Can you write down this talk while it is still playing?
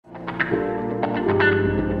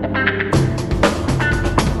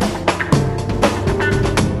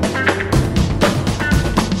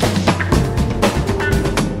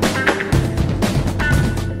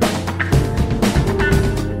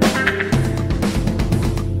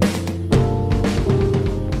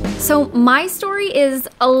So my story is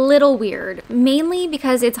a little weird, mainly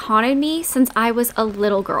because it's haunted me since I was a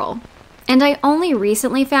little girl. And I only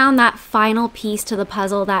recently found that final piece to the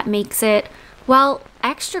puzzle that makes it, well,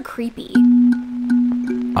 extra creepy.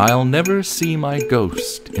 I'll never see my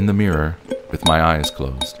ghost in the mirror with my eyes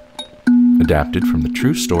closed. Adapted from the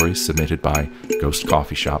true stories submitted by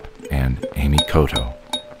GhostCoffeeShop and Amy Koto.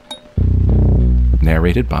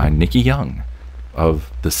 Narrated by Nikki Young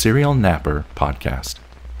of the Serial Napper podcast.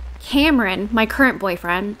 Cameron, my current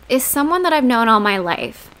boyfriend, is someone that I've known all my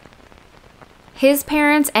life. His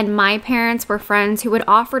parents and my parents were friends who would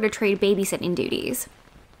offer to trade babysitting duties.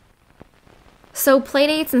 So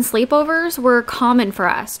playdates and sleepovers were common for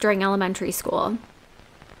us during elementary school.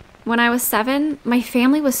 When I was 7, my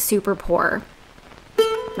family was super poor.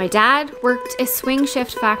 My dad worked a swing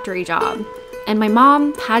shift factory job, and my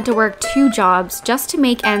mom had to work 2 jobs just to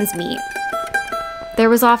make ends meet.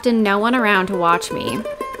 There was often no one around to watch me.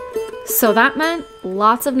 So that meant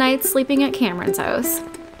lots of nights sleeping at Cameron's house.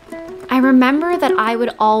 I remember that I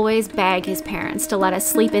would always beg his parents to let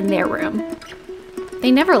us sleep in their room.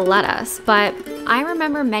 They never let us, but I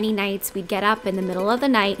remember many nights we'd get up in the middle of the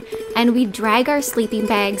night and we'd drag our sleeping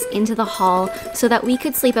bags into the hall so that we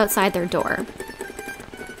could sleep outside their door.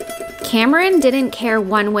 Cameron didn't care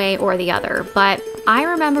one way or the other, but I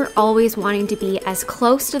remember always wanting to be as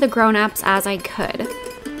close to the grown-ups as I could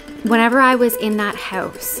whenever I was in that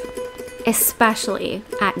house, especially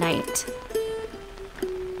at night.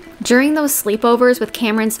 During those sleepovers with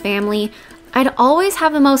Cameron's family, I'd always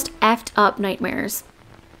have the most effed up nightmares.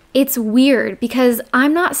 It's weird because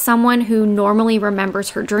I'm not someone who normally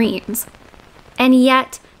remembers her dreams. And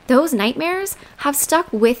yet, those nightmares have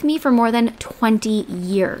stuck with me for more than 20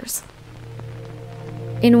 years.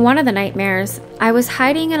 In one of the nightmares, I was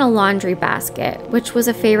hiding in a laundry basket, which was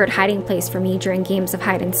a favorite hiding place for me during games of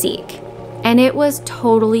hide and seek. And it was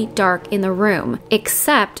totally dark in the room,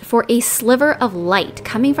 except for a sliver of light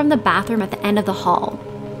coming from the bathroom at the end of the hall.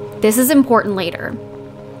 This is important later.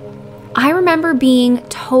 I remember being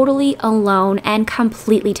totally alone and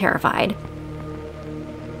completely terrified.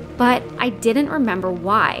 But I didn't remember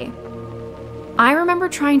why. I remember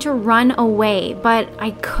trying to run away, but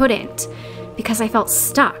I couldn't because I felt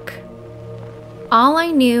stuck. All I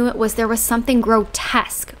knew was there was something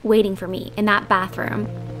grotesque waiting for me in that bathroom.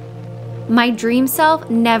 My dream self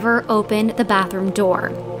never opened the bathroom door,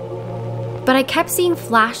 but I kept seeing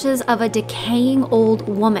flashes of a decaying old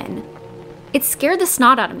woman. It scared the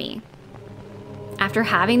snot out of me. After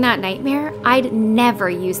having that nightmare, I'd never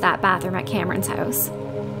use that bathroom at Cameron's house.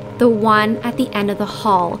 The one at the end of the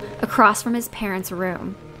hall, across from his parents'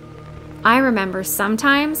 room. I remember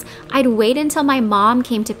sometimes I'd wait until my mom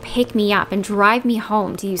came to pick me up and drive me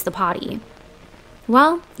home to use the potty.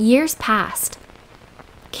 Well, years passed.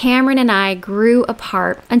 Cameron and I grew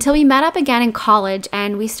apart until we met up again in college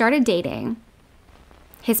and we started dating.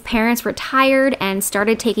 His parents retired and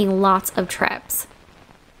started taking lots of trips.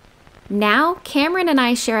 Now, Cameron and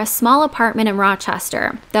I share a small apartment in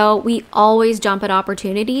Rochester, though we always jump at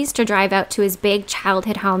opportunities to drive out to his big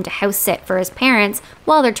childhood home to house sit for his parents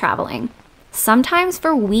while they're traveling, sometimes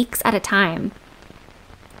for weeks at a time.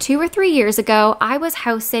 2 or 3 years ago, I was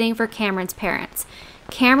house sitting for Cameron's parents.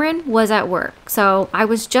 Cameron was at work, so I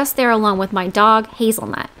was just there alone with my dog,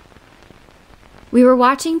 Hazelnut. We were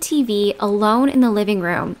watching TV alone in the living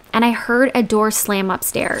room, and I heard a door slam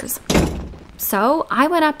upstairs. So I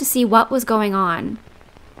went up to see what was going on.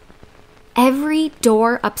 Every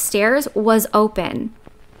door upstairs was open,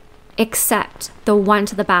 except the one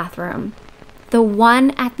to the bathroom, the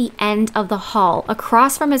one at the end of the hall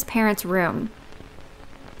across from his parents' room.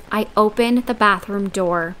 I opened the bathroom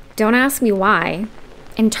door, don't ask me why,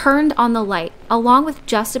 and turned on the light along with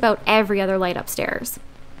just about every other light upstairs.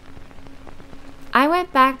 I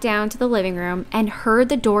went back down to the living room and heard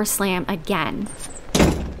the door slam again.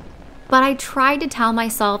 But I tried to tell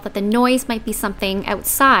myself that the noise might be something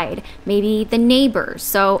outside, maybe the neighbors,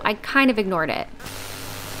 so I kind of ignored it.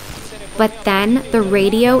 But then the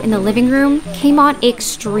radio in the living room came on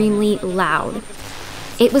extremely loud.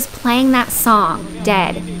 It was playing that song,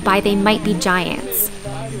 Dead, by They Might Be Giants.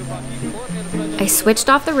 I switched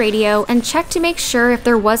off the radio and checked to make sure if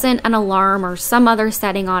there wasn't an alarm or some other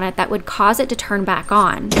setting on it that would cause it to turn back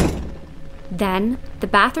on. Then the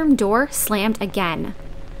bathroom door slammed again.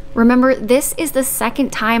 Remember, this is the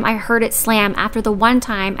second time I heard it slam after the one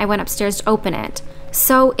time I went upstairs to open it.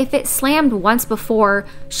 So if it slammed once before,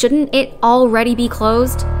 shouldn't it already be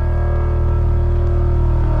closed?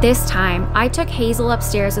 This time, I took Hazel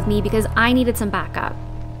upstairs with me because I needed some backup.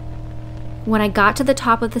 When I got to the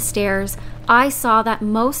top of the stairs, I saw that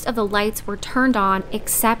most of the lights were turned on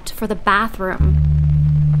except for the bathroom.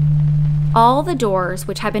 All the doors,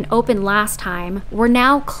 which had been open last time, were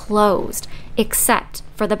now closed, except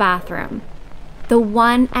for the bathroom. The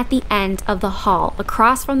one at the end of the hall,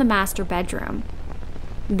 across from the master bedroom.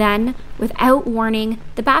 Then, without warning,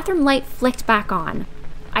 the bathroom light flicked back on.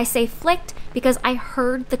 I say flicked because I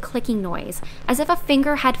heard the clicking noise, as if a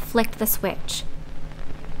finger had flicked the switch.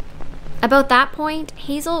 About that point,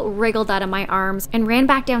 Hazel wriggled out of my arms and ran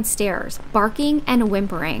back downstairs, barking and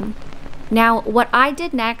whimpering. Now, what I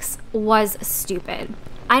did next was stupid.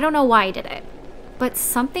 I don't know why I did it, but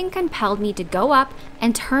something compelled me to go up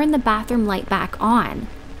and turn the bathroom light back on.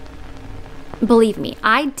 Believe me,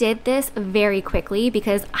 I did this very quickly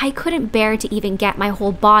because I couldn't bear to even get my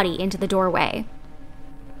whole body into the doorway.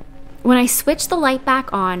 When I switched the light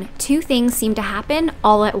back on, two things seemed to happen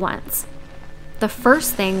all at once. The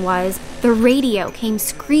first thing was the radio came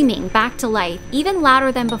screaming back to life, even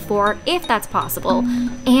louder than before, if that's possible,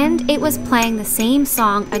 and it was playing the same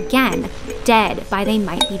song again, Dead by They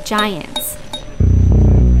Might Be Giants.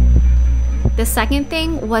 The second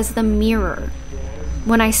thing was the mirror.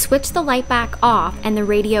 When I switched the light back off and the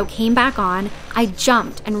radio came back on, I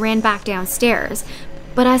jumped and ran back downstairs,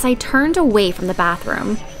 but as I turned away from the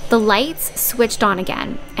bathroom, the lights switched on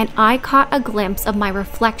again, and I caught a glimpse of my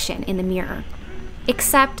reflection in the mirror.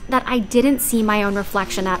 Except that I didn't see my own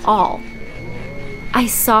reflection at all. I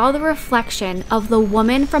saw the reflection of the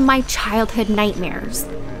woman from my childhood nightmares.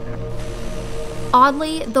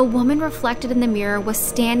 Oddly, the woman reflected in the mirror was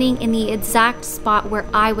standing in the exact spot where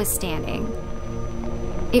I was standing.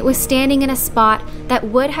 It was standing in a spot that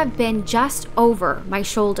would have been just over my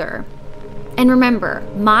shoulder. And remember,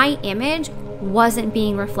 my image wasn't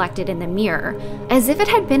being reflected in the mirror, as if it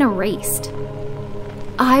had been erased.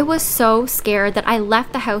 I was so scared that I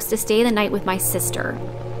left the house to stay the night with my sister.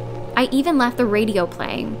 I even left the radio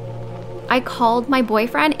playing. I called my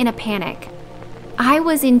boyfriend in a panic. I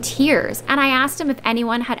was in tears, and I asked him if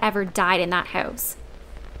anyone had ever died in that house.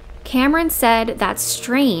 Cameron said that's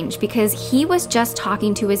strange because he was just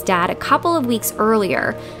talking to his dad a couple of weeks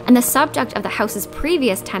earlier, and the subject of the house's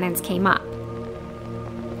previous tenants came up.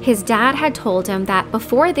 His dad had told him that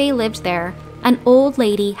before they lived there, an old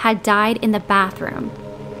lady had died in the bathroom,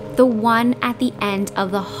 the one at the end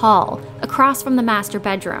of the hall, across from the master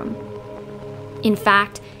bedroom. In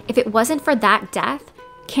fact, if it wasn't for that death,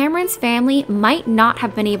 Cameron's family might not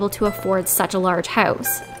have been able to afford such a large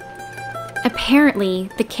house. Apparently,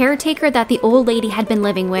 the caretaker that the old lady had been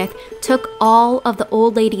living with took all of the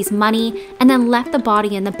old lady's money and then left the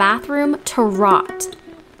body in the bathroom to rot.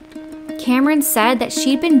 Cameron said that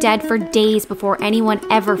she'd been dead for days before anyone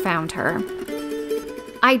ever found her.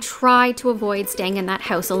 I tried to avoid staying in that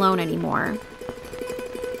house alone anymore.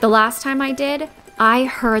 The last time I did, I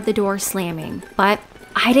heard the door slamming, but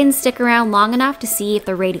I didn't stick around long enough to see if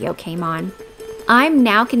the radio came on. I'm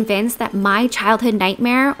now convinced that my childhood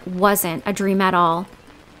nightmare wasn't a dream at all.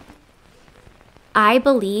 I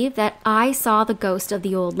believe that I saw the ghost of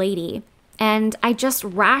the old lady, and I just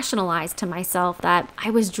rationalized to myself that I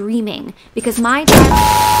was dreaming because my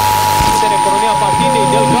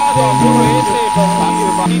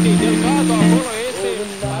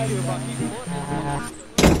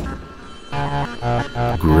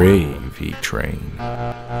Gravy Train.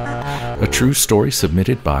 A true story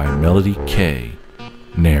submitted by Melody K.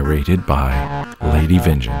 Narrated by Lady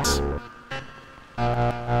Vengeance.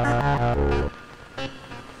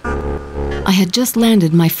 I had just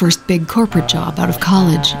landed my first big corporate job out of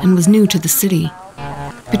college and was new to the city.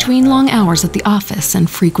 Between long hours at the office and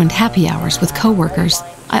frequent happy hours with coworkers,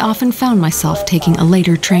 I often found myself taking a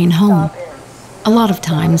later train home. A lot of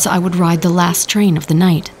times I would ride the last train of the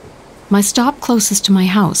night. My stop closest to my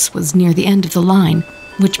house was near the end of the line,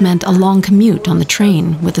 which meant a long commute on the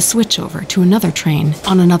train with a switchover to another train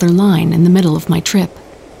on another line in the middle of my trip.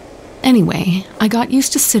 Anyway, I got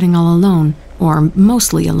used to sitting all alone, or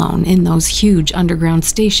mostly alone, in those huge underground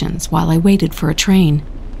stations while I waited for a train.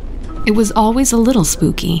 It was always a little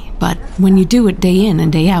spooky, but when you do it day in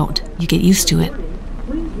and day out, you get used to it.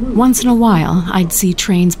 Once in a while, I'd see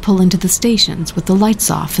trains pull into the stations with the lights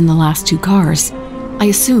off in the last two cars. I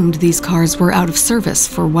assumed these cars were out of service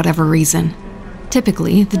for whatever reason.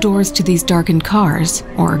 Typically, the doors to these darkened cars,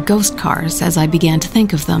 or ghost cars as I began to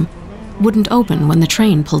think of them, wouldn't open when the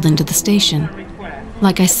train pulled into the station.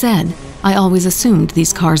 Like I said, I always assumed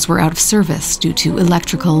these cars were out of service due to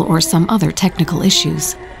electrical or some other technical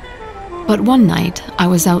issues. But one night, I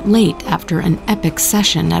was out late after an epic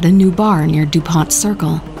session at a new bar near DuPont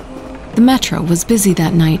Circle. The metro was busy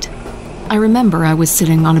that night. I remember I was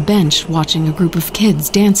sitting on a bench watching a group of kids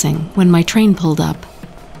dancing when my train pulled up.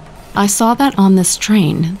 I saw that on this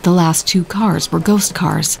train, the last two cars were ghost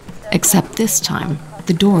cars, except this time,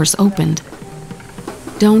 the doors opened.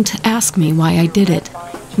 Don't ask me why I did it.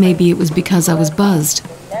 Maybe it was because I was buzzed.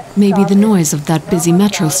 Maybe the noise of that busy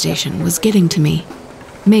metro station was getting to me.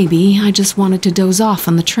 Maybe I just wanted to doze off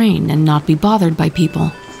on the train and not be bothered by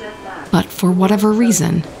people. But for whatever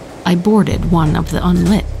reason, I boarded one of the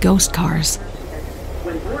unlit ghost cars.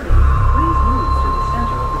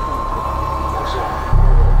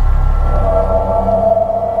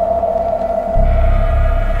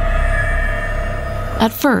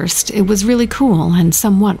 At first, it was really cool and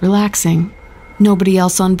somewhat relaxing. Nobody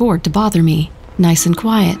else on board to bother me, nice and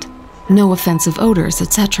quiet, no offensive odors,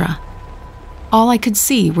 etc. All I could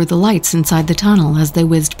see were the lights inside the tunnel as they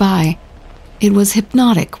whizzed by. It was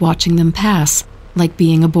hypnotic watching them pass, like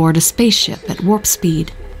being aboard a spaceship at warp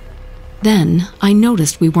speed. Then, I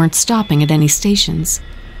noticed we weren't stopping at any stations,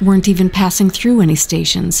 weren't even passing through any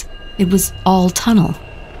stations. It was all tunnel.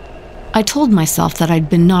 I told myself that I'd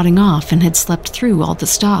been nodding off and had slept through all the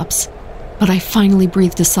stops, but I finally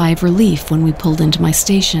breathed a sigh of relief when we pulled into my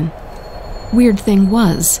station. Weird thing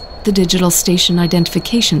was, the digital station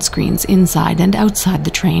identification screens inside and outside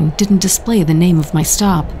the train didn't display the name of my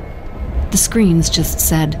stop. The screens just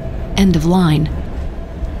said, "End of line."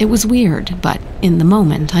 It was weird, but in the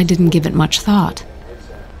moment I didn't give it much thought.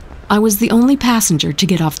 I was the only passenger to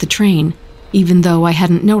get off the train, even though I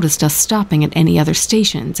hadn't noticed us stopping at any other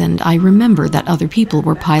stations, and I remember that other people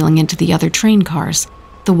were piling into the other train cars,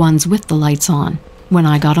 the ones with the lights on, when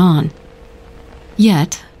I got on.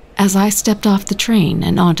 Yet, as I stepped off the train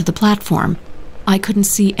and onto the platform, I couldn't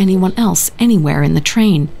see anyone else anywhere in the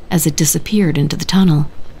train as it disappeared into the tunnel.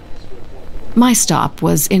 My stop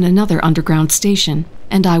was in another underground station,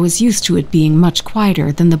 and I was used to it being much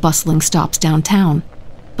quieter than the bustling stops downtown,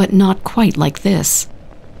 but not quite like this.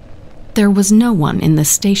 There was no one in this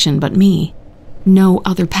station but me. No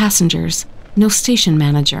other passengers, no station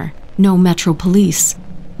manager, no metro police,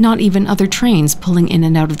 not even other trains pulling in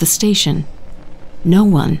and out of the station. No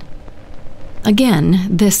one. Again,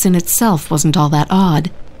 this in itself wasn't all that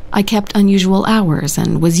odd. I kept unusual hours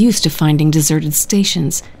and was used to finding deserted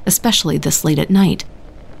stations, especially this late at night.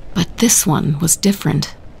 But this one was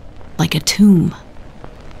different, like a tomb.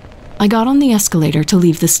 I got on the escalator to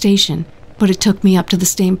leave the station, but it took me up to the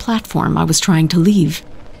same platform I was trying to leave.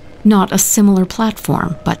 Not a similar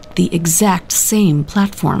platform, but the exact same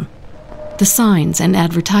platform. The signs and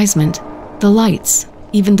advertisement, the lights,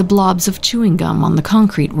 even the blobs of chewing gum on the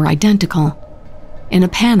concrete were identical. In a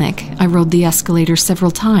panic, I rode the escalator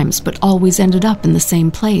several times, but always ended up in the same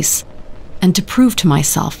place. And to prove to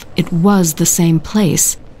myself it was the same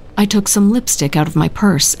place, I took some lipstick out of my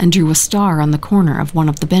purse and drew a star on the corner of one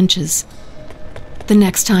of the benches. The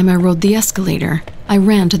next time I rode the escalator, I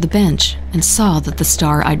ran to the bench and saw that the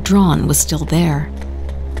star I'd drawn was still there.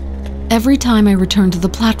 Every time I returned to the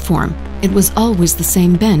platform, it was always the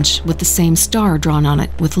same bench with the same star drawn on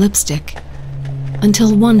it with lipstick.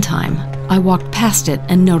 Until one time, I walked past it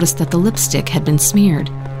and noticed that the lipstick had been smeared,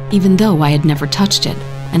 even though I had never touched it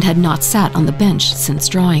and had not sat on the bench since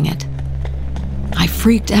drawing it. I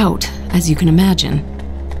freaked out, as you can imagine.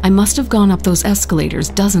 I must have gone up those escalators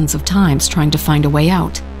dozens of times trying to find a way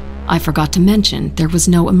out. I forgot to mention there was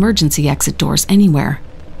no emergency exit doors anywhere.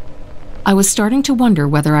 I was starting to wonder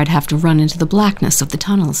whether I'd have to run into the blackness of the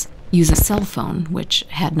tunnels, use a cell phone, which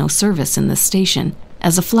had no service in this station,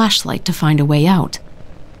 as a flashlight to find a way out.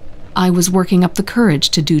 I was working up the courage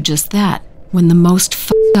to do just that when the most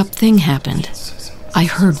f***ed up thing happened. I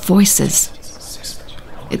heard voices.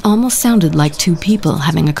 It almost sounded like two people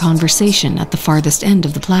having a conversation at the farthest end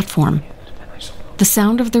of the platform. The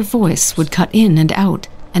sound of their voice would cut in and out,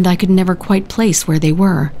 and I could never quite place where they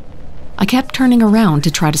were. I kept turning around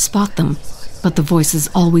to try to spot them, but the voices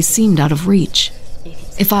always seemed out of reach.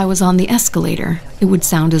 If I was on the escalator, it would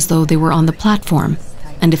sound as though they were on the platform,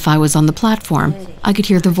 and if I was on the platform, I could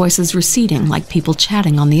hear the voices receding like people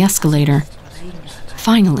chatting on the escalator.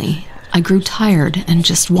 Finally, I grew tired and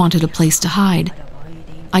just wanted a place to hide.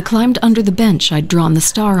 I climbed under the bench I'd drawn the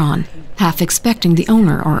star on, half expecting the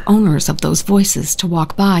owner or owners of those voices to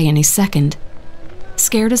walk by any second.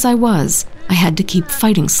 Scared as I was, I had to keep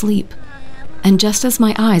fighting sleep. And just as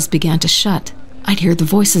my eyes began to shut, I'd hear the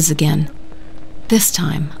voices again. This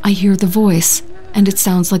time, I hear the voice, and it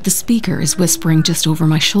sounds like the speaker is whispering just over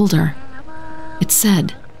my shoulder. It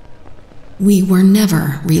said, "We were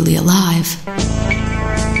never really alive."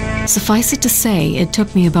 Suffice it to say, it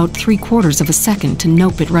took me about 3/4 of a second to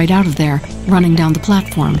nope it right out of there, running down the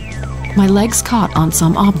platform. My legs caught on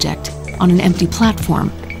some object, on an empty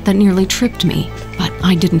platform, that nearly tripped me, but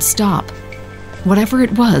I didn't stop. Whatever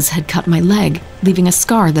it was had cut my leg, leaving a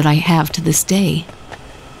scar that I have to this day.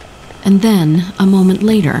 And then, a moment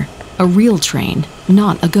later, A real train,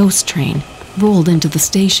 not a ghost train, rolled into the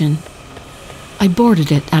station. I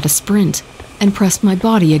boarded it at a sprint and pressed my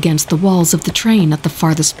body against the walls of the train at the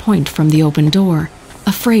farthest point from the open door,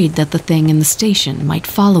 afraid that the thing in the station might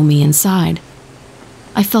follow me inside.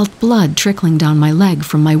 I felt blood trickling down my leg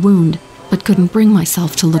from my wound, but couldn't bring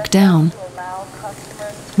myself to look down.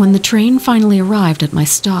 When the train finally arrived at my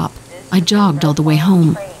stop, I jogged all the way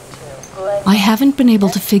home. I haven't been able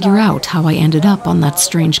to figure out how I ended up on that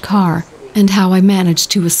strange car and how I managed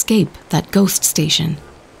to escape that ghost station,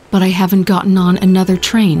 but I haven't gotten on another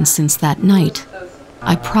train since that night.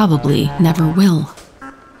 I probably never will.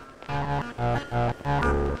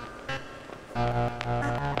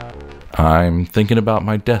 I'm thinking about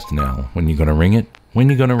my death knell. When you gonna ring it? When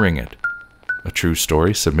you gonna ring it? A true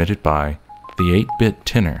story submitted by the 8-Bit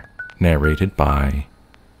Tenor, narrated by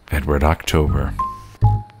Edward October.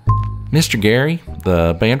 Mr. Gary,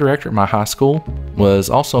 the band director at my high school, was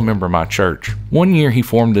also a member of my church. One year he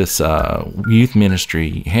formed this youth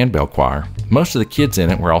ministry handbell choir. Most of the kids in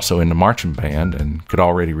it were also in the marching band and could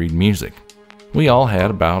already read music. We all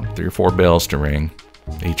had about 3 or 4 bells to ring.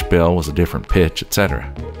 Each bell was a different pitch,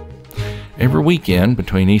 etc. Every weekend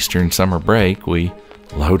between Easter and summer break, we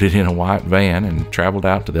loaded in a white van and traveled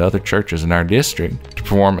out to the other churches in our district to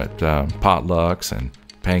perform at potlucks and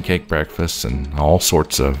pancake breakfasts and all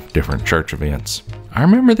sorts of different church events. I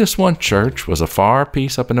remember this one church was a far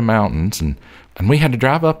piece up in the mountains, and we had to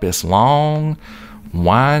drive up this long,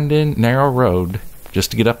 winding, narrow road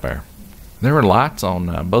just to get up there. There were lights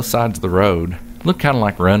on both sides of the road. It looked kind of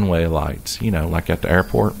like runway lights, like at the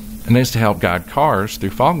airport. And they used to help guide cars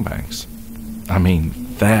through fog banks. I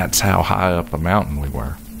mean, that's how high up a mountain we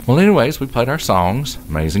were. Well, anyways, we played our songs,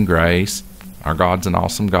 Amazing Grace, Our God's an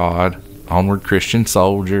Awesome God, Onward Christian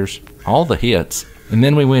Soldiers, all the hits. And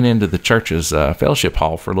then we went into the church's fellowship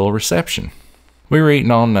hall for a little reception. We were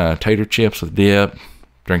eating on tater chips with dip,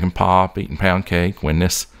 drinking pop, eating pound cake, when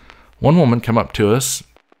this one woman come up to us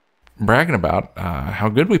bragging about how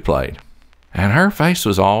good we played. And her face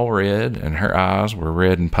was all red, and her eyes were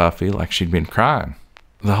red and puffy like she'd been crying.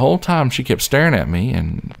 The whole time she kept staring at me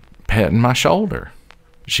and petting my shoulder.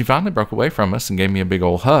 She finally broke away from us and gave me a big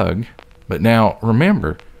old hug. But now,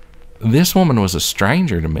 remember, this woman was a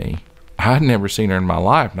stranger to me. I'd never seen her in my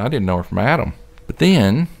life, and I didn't know her from Adam. But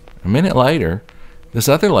then, a minute later, this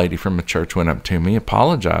other lady from the church went up to me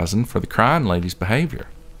apologizing for the crying lady's behavior.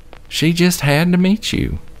 "She just had to meet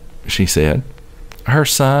you," she said. "Her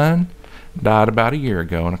son died about a year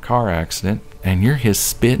ago in a car accident, and you're his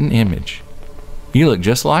spitting image. You look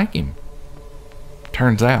just like him."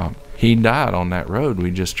 Turns out, he died on that road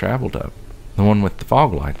we just traveled up, the one with the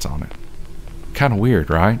fog lights on it. Kind of weird,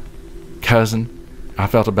 right? Cousin, I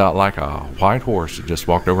felt about like a white horse that just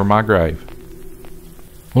walked over my grave.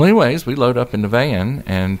 Well, anyways, we load up in the van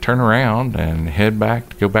and turn around and head back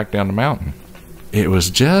to go back down the mountain. It was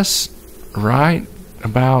just right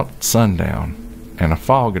about sundown, and a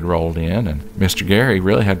fog had rolled in, and Mr. Gary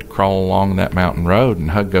really had to crawl along that mountain road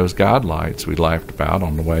and hug those guide lights we laughed about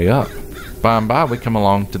on the way up. By and by, we come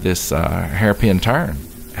along to this hairpin turn,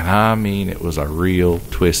 and I mean, it was a real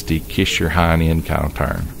twisty, kiss your hind end kind of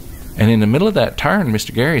turn. And in the middle of that turn,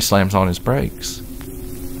 Mr. Gary slams on his brakes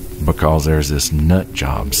because there's this nut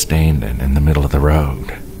job standing in the middle of the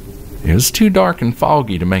road. It was too dark and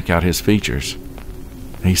foggy to make out his features.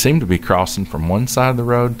 He seemed to be crossing from one side of the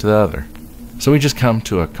road to the other. So we just come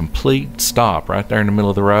to a complete stop right there in the middle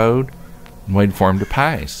of the road and waited for him to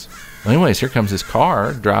pass. Well, anyways, here comes his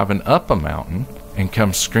car driving up a mountain and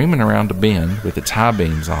comes screaming around a bend with its high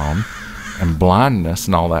beams on and blinding us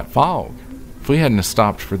in all that fog. If we hadn't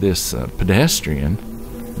stopped for this pedestrian,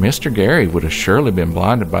 Mr. Gary would have surely been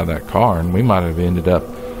blinded by that car, and we might have ended up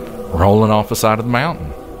rolling off the side of the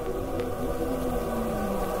mountain.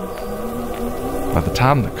 By the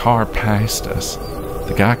time the car passed us,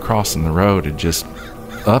 the guy crossing the road had just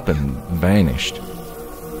up and vanished.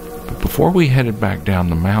 But before we headed back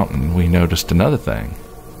down the mountain, we noticed another thing.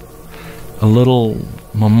 A little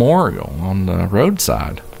memorial on the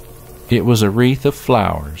roadside. It was a wreath of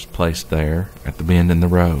flowers placed there at the bend in the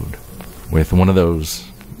road, with one of those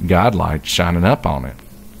guide lights shining up on it.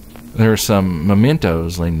 There were some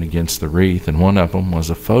mementos leaning against the wreath, and one of them was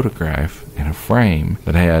a photograph in a frame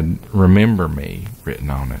that had "Remember Me" written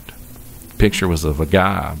on it. The picture was of a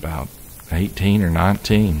guy about 18 or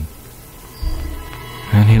 19,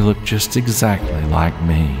 and he looked just exactly like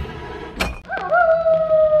me.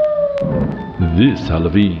 This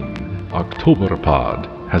Halloween,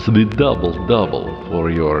 Octoberpod has the double for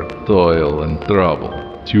your toil and trouble.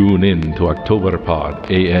 Tune in to Octoberpod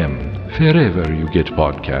AM, wherever you get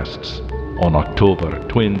podcasts, on October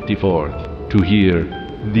 24th to hear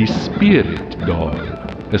The Spirit Doll,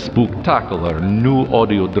 a spooktacular new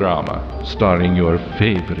audio drama starring your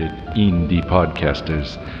favorite indie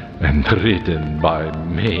podcasters and written by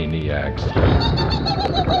maniacs.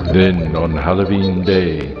 Then on Halloween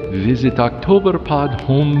Day, visit Octoberpod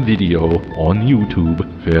home video on YouTube,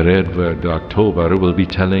 where Edward October will be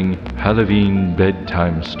telling Halloween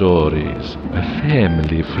bedtime stories, a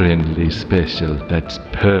family-friendly special that's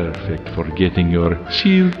perfect for getting your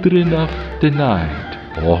children of the night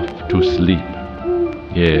off to sleep.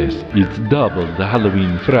 Yes, it's double the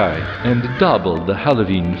Halloween fright and double the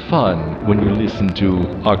Halloween fun when you listen to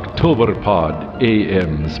Octoberpod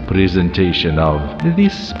AM's presentation of The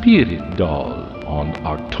Spirit Doll on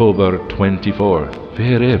October 24th,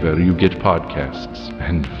 wherever you get podcasts.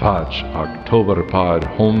 And watch Octoberpod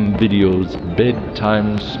Home Video's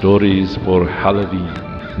Bedtime Stories for Halloween,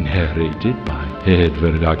 narrated by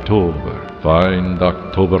Edward October. Find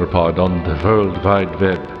Octoberpod on the World Wide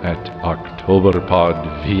Web at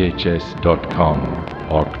octoberpodvhs.com.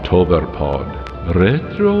 Octoberpod,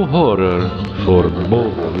 retro horror for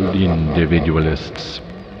bold individualists.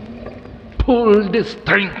 Pull the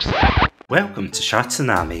strings! Welcome to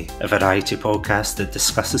Shatsunami, a variety podcast that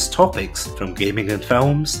discusses topics from gaming and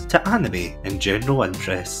films to anime and general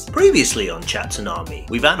interests. Previously on Chatsunami,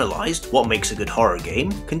 we've analysed what makes a good horror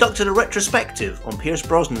game, conducted a retrospective on Pierce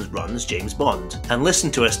Brosnan's run as James Bond, and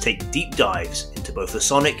listened to us take deep dives into both the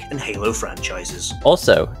Sonic and Halo franchises.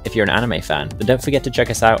 Also, if you're an anime fan, then don't forget to check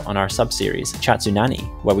us out on our sub-series, Chatsunani,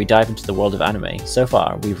 where we dive into the world of anime. So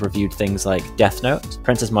far, we've reviewed things like Death Note,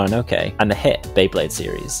 Princess Mononoke, and the hit Beyblade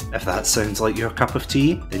series. If that sounds like your cup of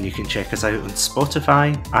tea, then you can check us out on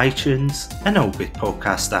Spotify, iTunes, and all good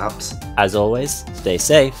podcast apps. As always, stay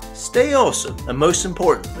safe, Stay awesome, and most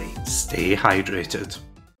importantly, Stay hydrated.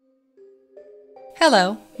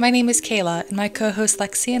 Hello, my name is Kayla, and my co-host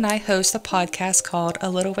Lexi and I host a podcast called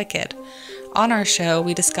A Little Wicked. On our show,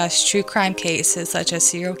 we discuss true crime cases such as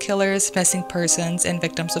serial killers, missing persons, and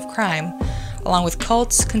victims of crime, along with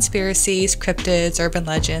cults, conspiracies, cryptids, urban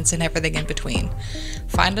legends, and everything in between.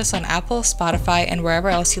 Find us on Apple, Spotify, and wherever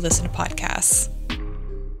else you listen to podcasts.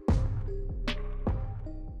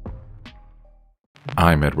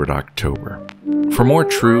 I'm Edward October. For more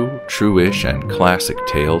true, true-ish, and classic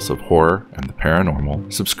tales of horror and the paranormal,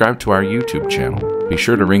 subscribe to our YouTube channel. Be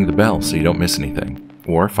sure to ring the bell so you don't miss anything.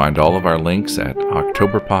 Or find all of our links at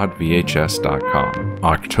octoberpodvhs.com.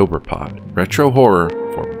 Octoberpod, retro horror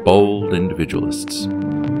for bold individualists.